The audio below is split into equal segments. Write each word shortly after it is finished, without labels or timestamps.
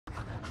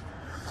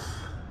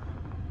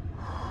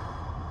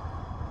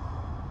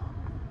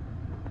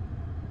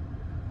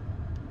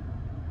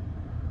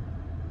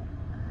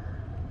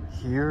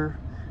here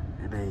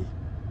in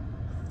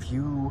a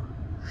few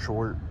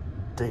short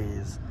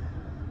days,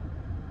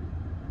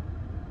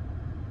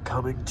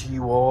 coming to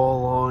you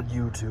all on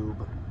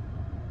YouTube.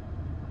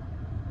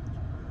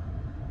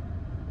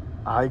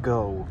 I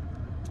go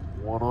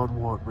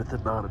one-on-one with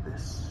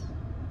Anonymous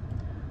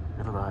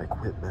in an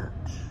IQuit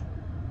match.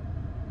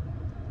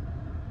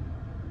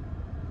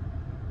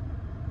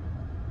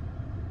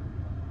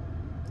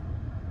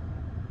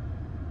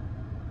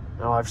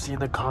 Now, I've seen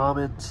the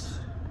comments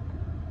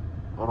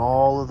on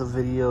all of the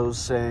videos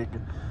saying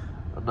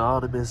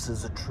Anonymous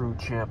is a true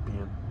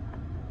champion.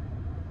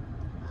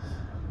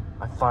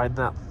 I find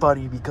that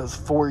funny because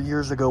 4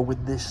 years ago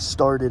when this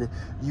started,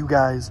 you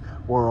guys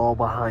were all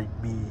behind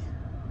me.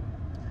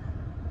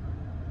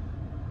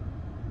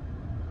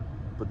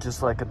 But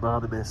just like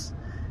Anonymous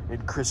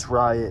and Chris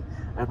Riot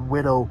and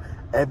Widow,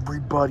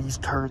 everybody's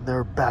turned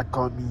their back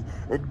on me,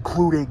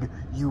 including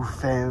you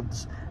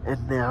fans.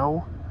 And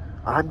now,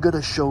 I'm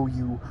gonna show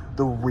you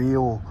the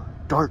real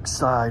dark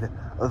side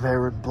of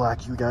Aaron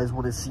Black. You guys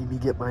want to see me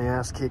get my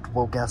ass kicked?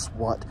 Well, guess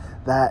what?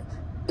 That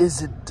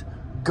isn't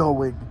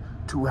going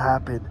to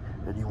happen.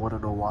 And you want to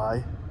know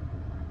why?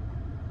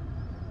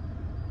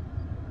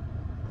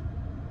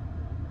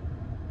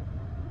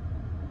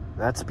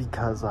 That's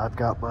because I've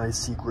got my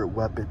secret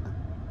weapon.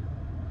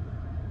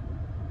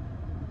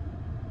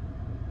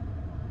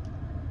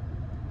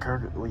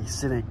 Currently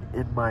sitting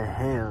in my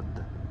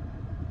hand,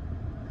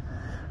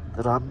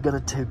 that I'm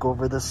gonna take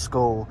over the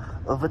skull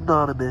of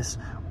Anonymous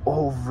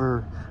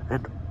over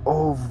and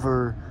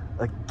over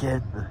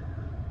again.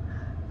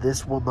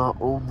 This will not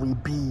only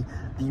be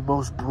the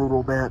most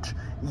brutal match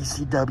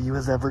ECW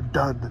has ever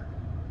done,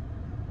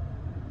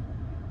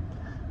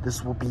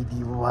 this will be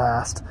the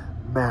last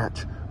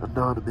match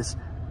Anonymous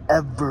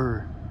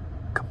ever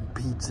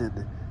competes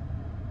in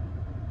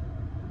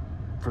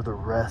for the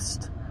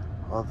rest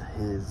of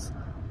his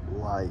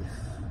life.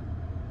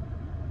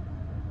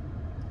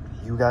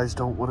 You guys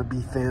don't want to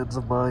be fans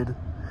of mine?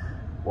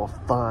 Well,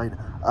 fine.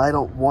 I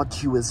don't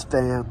want you as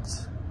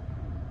fans.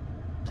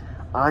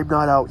 I'm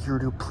not out here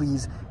to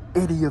please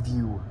any of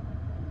you.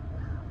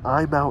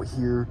 I'm out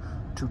here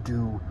to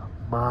do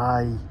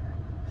my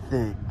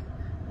thing.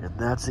 And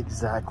that's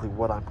exactly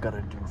what I'm going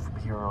to do from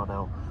here on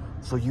out.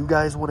 So you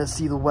guys want to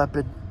see the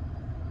weapon?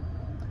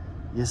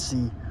 You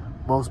see,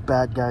 most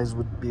bad guys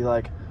would be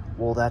like,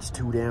 well, that's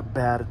too damn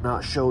bad, and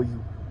not show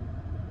you.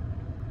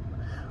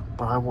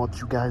 But I want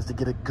you guys to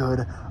get a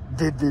good,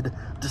 vivid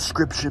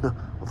description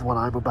of what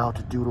I'm about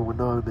to do to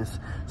Anonymous.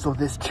 So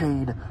this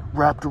chain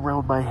wrapped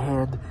around my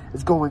hand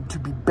is going to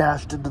be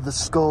bashed into the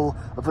skull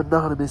of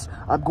Anonymous.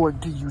 I'm going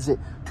to use it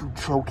to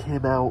choke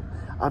him out.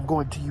 I'm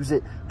going to use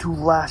it to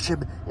lash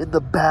him in the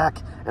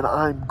back. And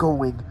I'm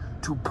going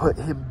to put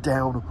him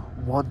down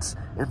once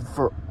and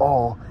for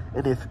all.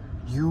 And if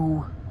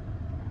you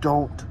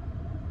don't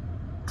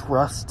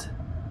trust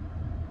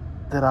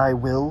that I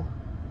will,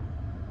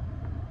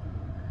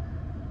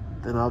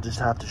 then I'll just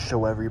have to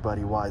show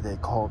everybody why they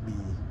call me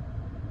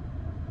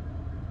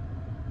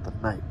the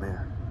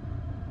Nightmare.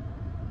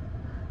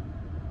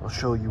 I'll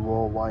show you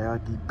all why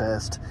I'm the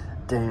best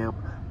damn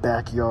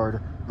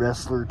backyard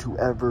wrestler to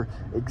ever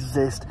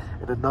exist.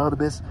 And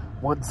Anonymous,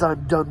 once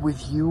I'm done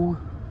with you,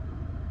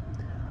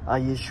 I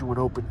issue an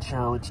open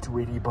challenge to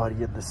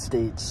anybody in the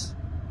States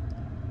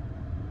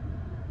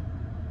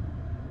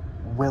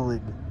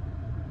willing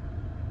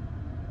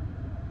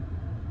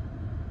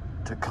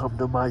to come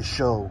to my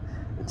show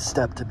and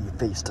step to me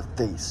face to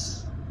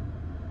face.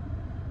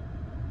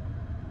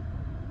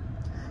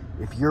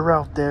 If you're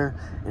out there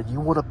and you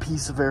want a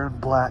piece of Aaron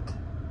Black,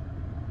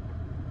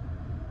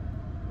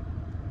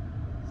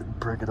 then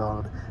bring it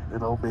on,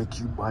 and I'll make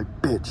you my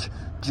bitch,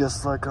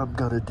 just like I'm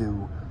gonna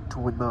do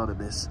to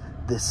Anonymous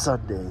this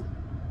Sunday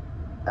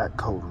at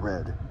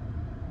CODERED.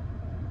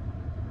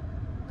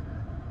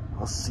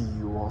 I'll see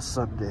you all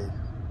Sunday.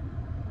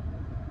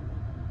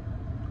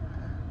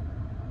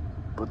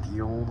 But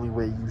the only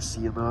way you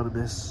see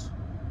Anonymous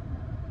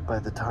by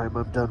the time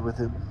I'm done with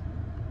him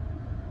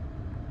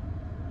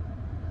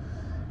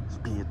is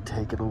being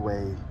taken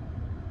away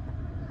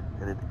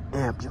in an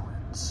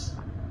ambulance.